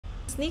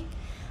Nick.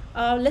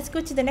 Let's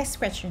go to the next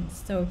question.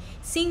 So,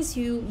 since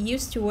you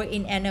used to work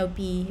in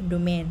NLP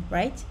domain,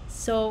 right?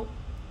 So,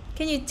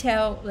 can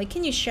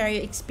you share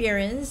your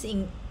experience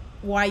in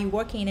while you're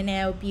working in an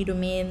NLP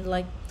domain?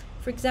 Like,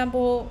 for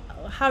example,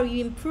 how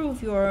you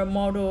improve your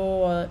model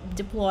or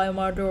deploy a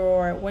model,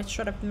 or what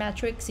sort of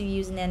metrics you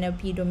use in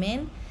NLP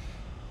domain?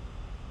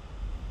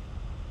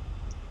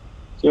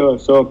 Sure.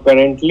 So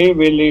currently,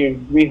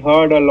 we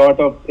heard a lot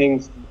of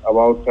things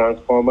about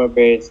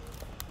transformer-based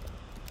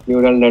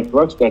neural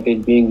networks that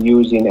is being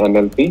used in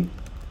NLP,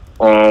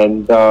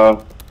 and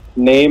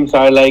names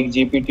are like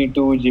GPT-2,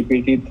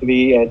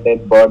 GPT-3, and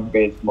then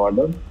BERT-based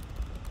models.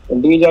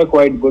 And these are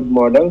quite good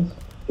models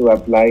to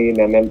apply in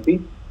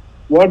NLP.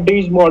 What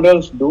these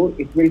models do,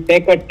 it will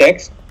take a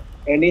text,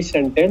 any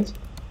sentence,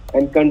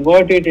 and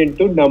convert it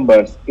into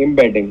numbers,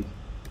 embeddings.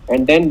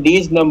 And then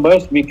these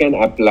numbers we can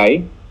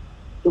apply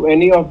to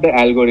any of the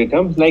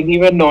algorithms, like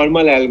even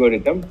normal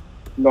algorithms,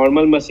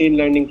 normal machine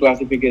learning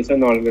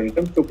classification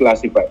algorithms to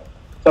classify.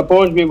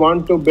 Suppose we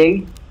want to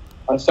build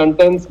a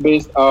sentence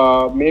based,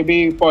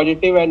 maybe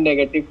positive and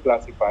negative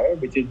classifier,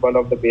 which is one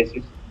of the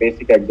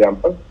basic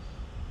examples.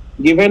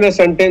 Given a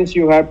sentence,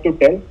 you have to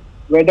tell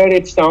whether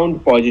it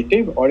sound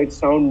positive or it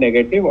sound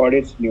negative or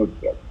it's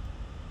neutral.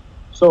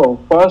 So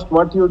first,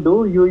 what you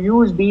do, you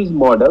use these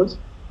models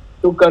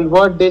to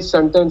convert this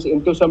sentence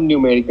into some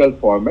numerical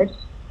format,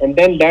 and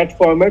then that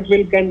format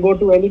will can go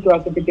to any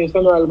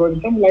classification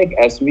algorithm like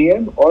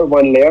SVM or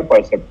one layer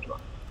perceptron.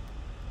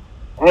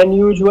 And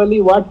usually,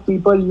 what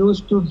people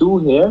used to do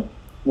here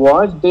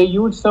was they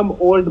used some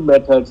old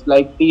methods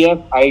like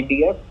TF,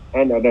 IDF,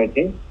 and other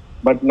things.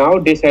 But now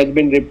this has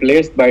been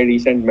replaced by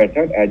recent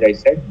method, as I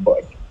said,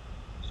 BERT.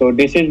 So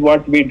this is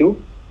what we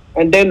do.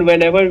 And then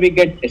whenever we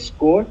get a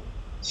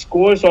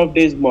scores of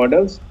these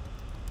models,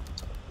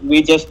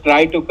 we just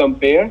try to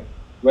compare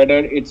whether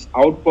it's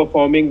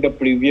outperforming the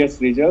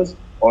previous results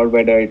or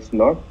whether it's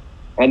not.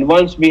 And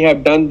once we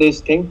have done this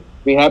thing,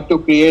 we have to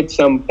create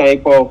some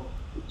type of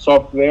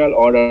software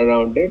or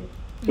around it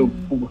to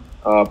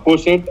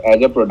push it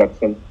as a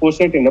production, push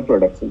it in a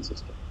production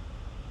system.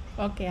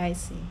 Okay, I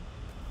see.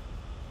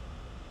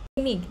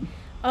 Nick,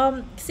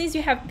 since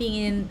you have been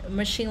in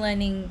machine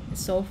learning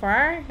so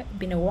far,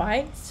 been a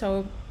while,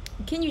 so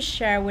can you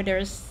share with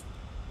us,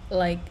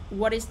 like,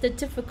 what is the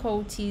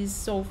difficulties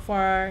so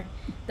far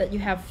that you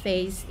have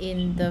faced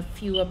in the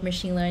field of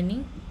machine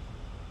learning?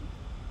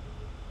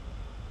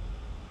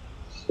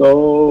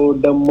 So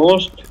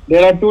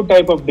there are two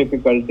type of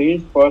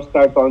difficulties. First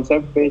are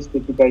concept-based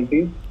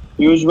difficulties.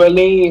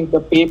 Usually the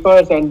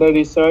papers and the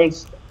research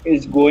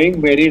is going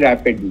very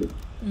rapidly.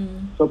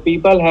 So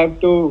people have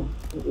to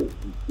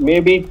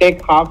maybe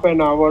take half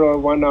an hour or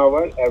 1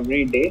 hour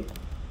every day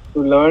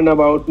to learn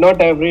about,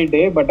 not every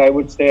day, but I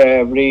would say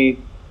every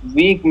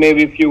week,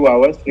 maybe few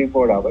hours, 3,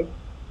 4 hours,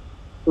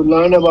 to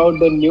learn about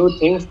the new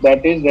things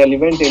that is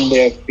relevant in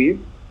their field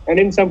and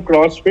in some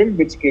cross field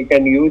which they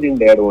can use in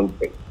their own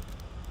field.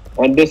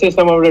 And this is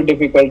some of the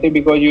difficulty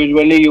because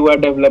usually you are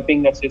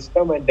developing a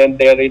system and then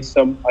there is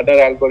some other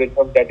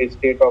algorithm that is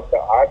state of the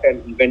art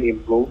and even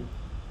improved.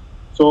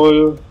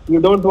 So you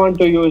don't want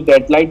to use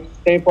that. Like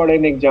say for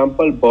an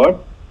example, BERT,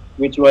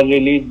 which was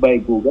released by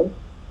Google,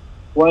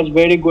 was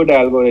very good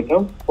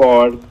algorithm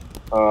for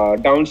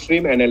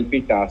downstream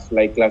NLP tasks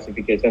like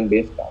classification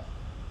based tasks.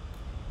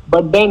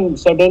 But then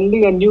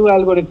suddenly a new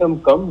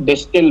algorithm come,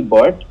 Distill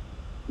BERT,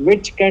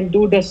 which can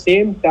do the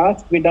same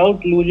task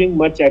without losing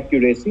much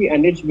accuracy,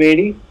 and it's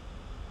very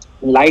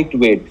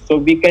lightweight. So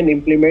we can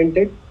implement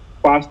it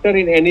faster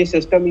in any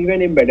system,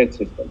 even embedded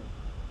system.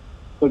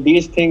 So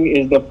these thing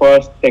is the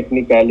first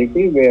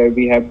technicality where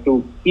we have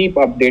to keep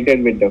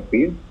updated with the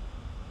field.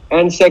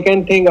 And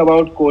second thing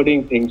about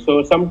coding things.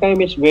 So sometimes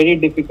it's very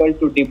difficult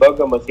to debug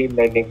a machine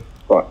learning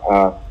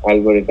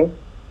algorithm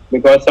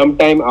because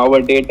sometimes our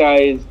data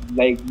is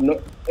like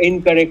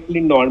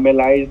incorrectly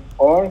normalized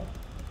or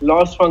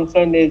loss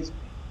function is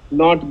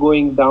not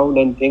going down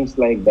and things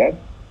like that.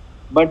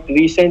 But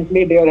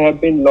recently there have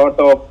been lot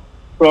of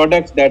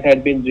products that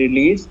have been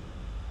released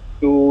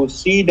to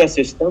see the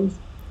systems.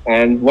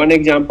 And one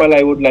example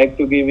I would like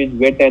to give is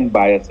weight and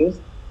biases.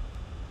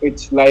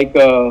 It's like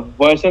a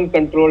version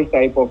control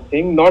type of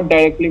thing, not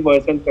directly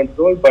version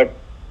control, but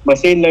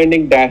machine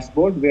learning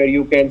dashboard where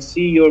you can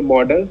see your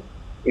model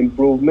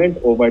improvement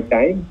over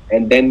time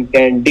and then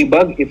can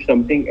debug if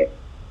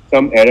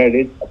some error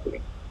is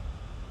occurring.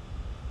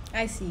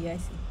 I see, I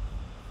see.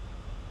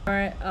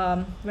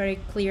 Very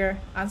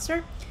clear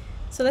answer.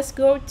 So let's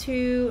go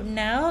to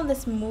now.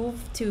 Let's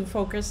move to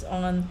focus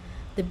on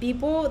the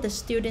people, the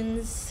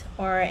students,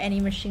 or any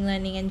machine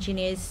learning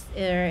engineers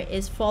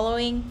is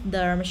following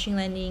the machine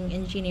learning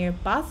engineer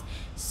path.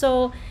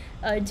 So,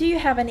 do you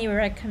have any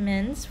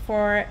recommends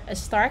for a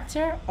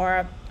starter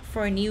or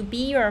for a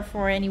newbie or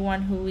for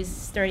anyone who is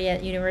studying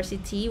at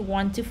university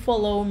want to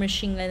follow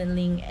machine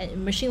learning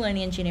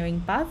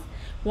engineering path?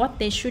 What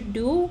they should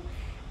do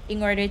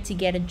in order to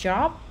get a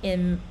job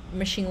in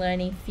machine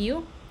learning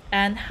field,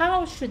 and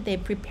how should they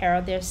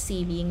prepare their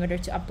CV in order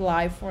to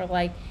apply for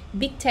like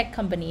big tech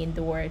company in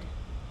the world?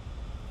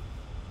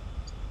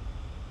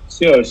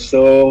 Sure.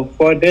 So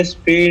for this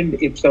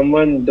field, if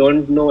someone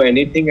don't know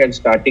anything and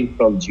starting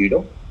from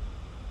zero,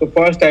 so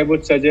first I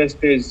would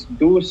suggest is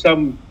do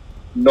some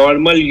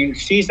normal, you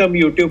see some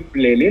YouTube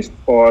playlist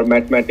for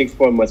mathematics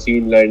for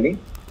machine learning,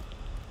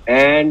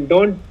 and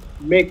don't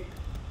make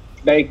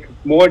like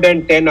more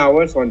than 10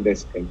 hours on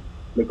this thing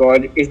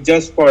because it's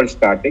just for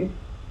starting.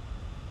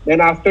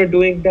 Then after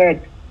doing that,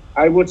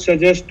 I would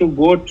suggest to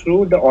go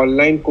through the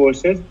online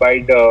courses by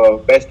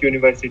the best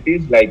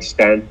universities like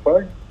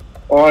Stanford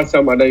or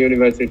some other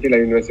university like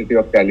University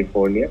of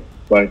California,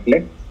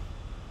 Berkeley.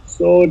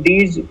 So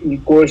these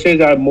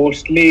courses are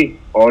mostly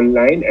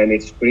online and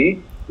it's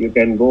free. You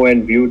can go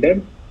and view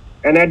them.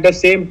 And at the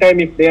same time,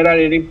 if there are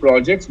any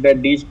projects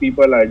that these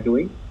people are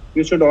doing,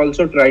 you should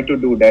also try to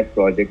do that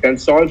project and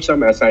solve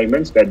some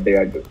assignments that they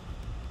are doing.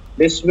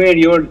 This way,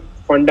 your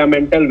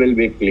fundamental will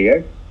be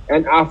clear.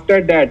 And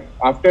after that,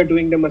 after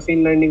doing the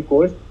machine learning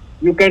course,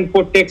 you can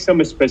take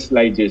some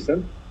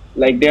specialization.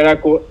 Like there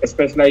are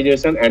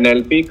specialization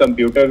NLP,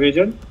 computer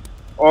vision,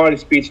 or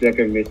speech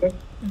recognition,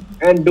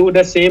 and do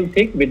the same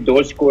thing with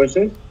those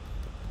courses.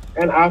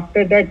 And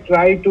after that,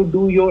 try to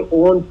do your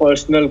own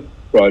personal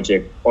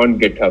project on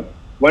GitHub.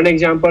 One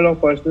example of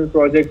personal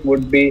project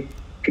would be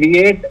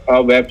create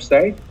a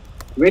website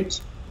which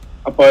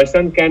a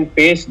person can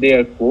paste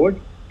their code,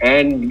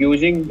 and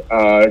using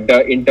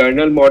the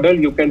internal model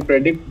you can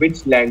predict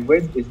which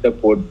language is the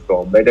code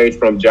from, whether it's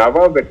from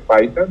Java with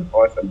Python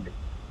or something.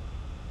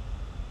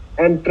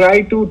 And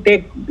try to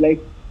take like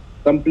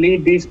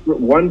complete this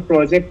one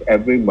project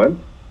every month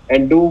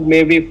and do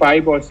maybe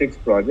 5 or 6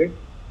 projects,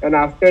 and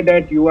after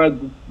that you are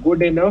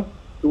good enough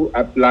to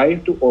apply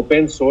to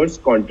open source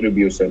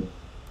contribution,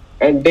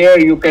 and there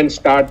you can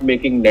start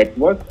making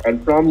network,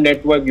 and from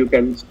network you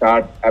can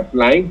start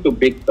applying to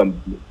big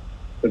companies.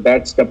 So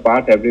that's the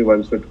part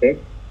everyone should take.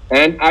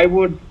 And I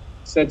would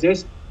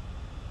suggest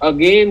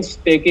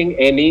against taking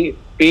any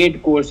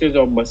paid courses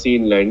of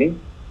machine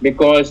learning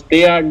because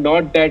they are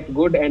not that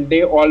good and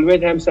they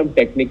always have some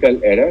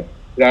technical error.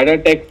 Rather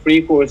take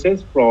free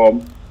courses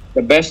from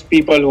the best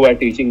people who are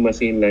teaching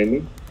machine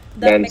learning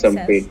That than makes some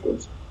sense. paid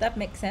course. That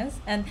makes sense.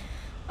 And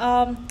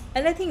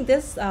I think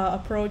this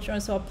approach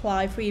also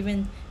apply for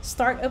even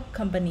startup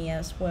company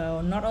as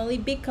well. Not only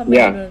big company,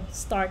 Yeah. but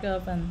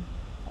startup and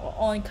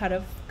all kind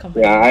of Yeah,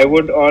 company. I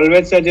would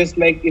always suggest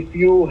like if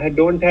you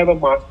don't have a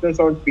master's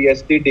or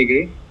PhD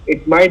degree,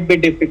 it might be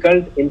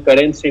difficult in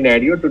current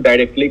scenario to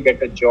directly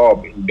get a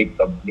job in big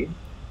company.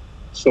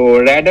 So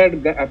rather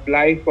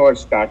apply for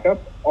startup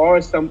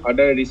or some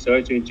other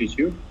research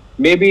institute,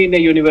 maybe in a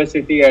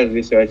university as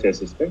research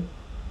assistant,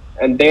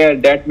 and there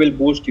that will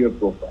boost your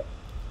profile.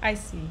 I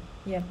see.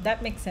 Yeah,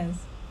 that makes sense.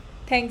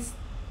 Thanks.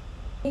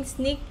 Thanks,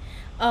 Nick.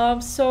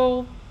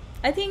 So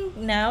I think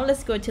now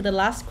let's go to the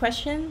last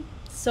question.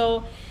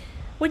 So,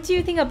 what do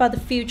you think about the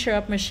future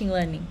of machine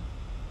learning?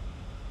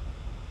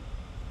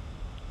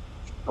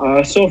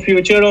 So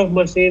future of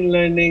machine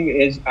learning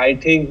is, I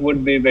think,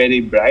 would be very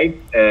bright,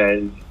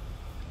 and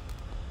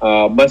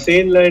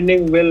machine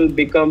learning will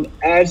become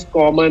as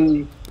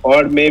common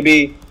or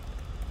maybe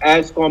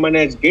as common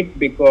as Git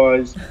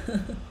because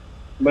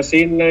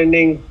machine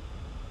learning,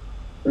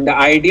 the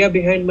idea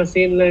behind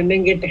machine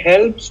learning, it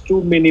helps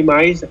to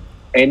minimize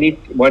any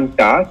one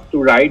task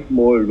to write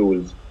more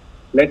rules.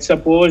 Let's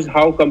suppose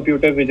how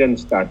computer vision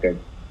started.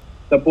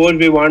 Suppose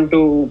we want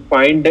to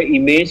find the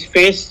image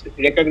face,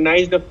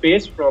 recognize the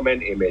face from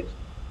an image.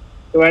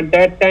 So at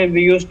that time,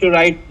 we used to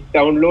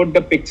download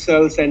the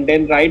pixels and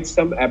then write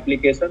some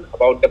application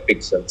about the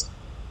pixels,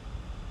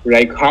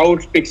 like how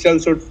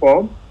pixels should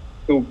form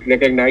to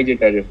recognize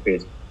it as a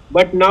face.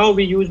 But now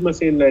we use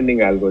machine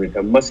learning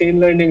algorithm. Machine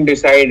learning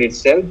decide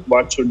itself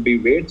what should be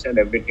weights and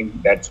everything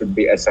that should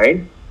be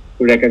assigned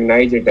to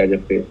recognize it as a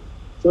face.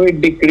 So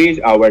it decrease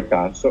our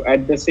task.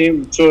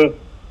 So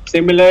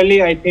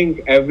similarly, I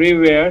think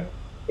everywhere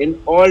in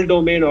all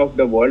domain of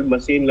the world,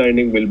 machine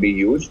learning will be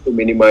used to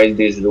minimize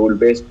these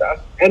rule-based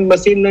tasks. And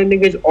machine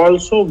learning is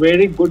also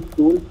very good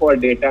tool for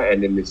data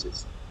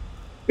analysis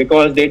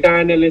because data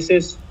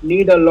analysis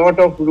need a lot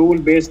of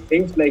rule-based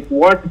things like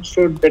what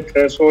should the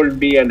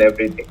threshold be and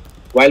everything.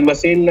 While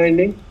machine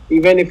learning,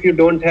 even if you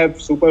don't have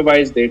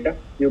supervised data,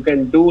 you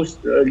can do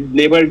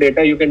label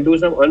data, you can do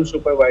some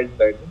unsupervised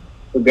learning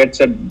to get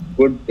some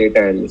good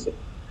data analysis.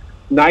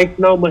 Right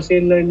now,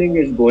 machine learning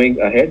is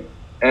going ahead,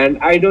 and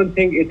I don't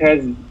think it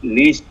has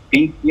reached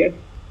peak yet.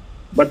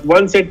 But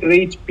once it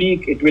reach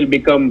peak, it will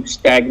become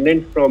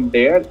stagnant from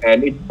there,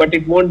 but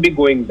it won't be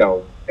going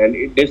down.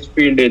 And this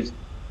field is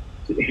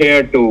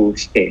here to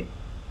stay.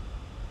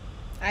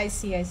 I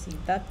see, I see.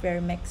 That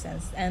very makes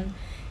sense. And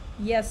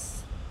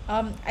yes,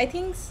 I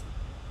think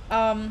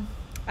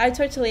I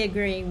totally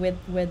agree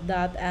with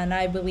that, and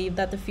I believe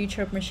that the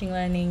future of machine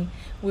learning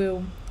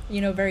will,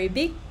 very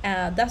big.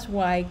 That's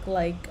why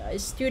like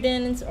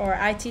students or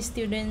IT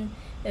student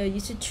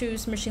you should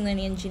choose machine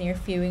learning engineer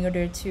field in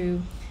order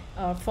to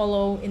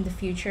follow in the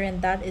future,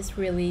 and that is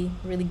really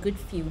really good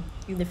field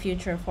in the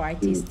future for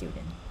IT Mm.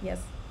 student.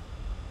 Yes.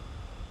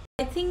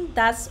 I think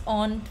that's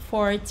on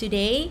for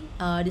today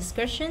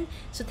discussion.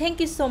 So thank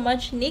you so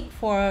much, Nick,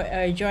 for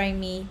joining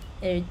me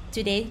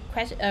today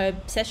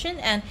session.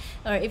 And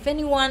if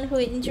anyone who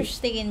is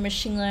interested in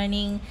machine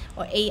learning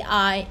or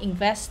AI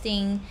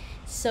investing,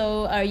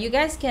 so you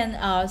guys can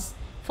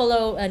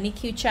follow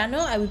Nick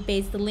channel. I will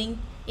paste the link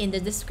in the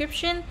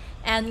description.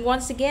 And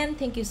once again,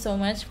 thank you so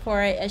much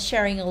for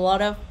sharing a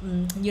lot of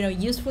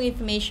useful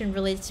information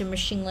related to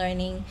machine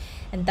learning,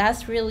 and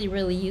that's really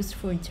really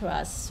useful to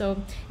us.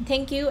 So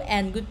thank you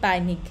and goodbye,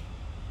 Nick.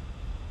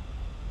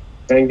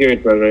 Thank you.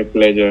 It was my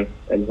pleasure,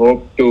 and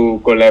hope to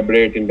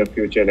collaborate in the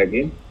future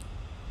again.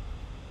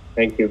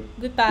 Thank you.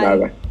 Goodbye. Bye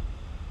bye.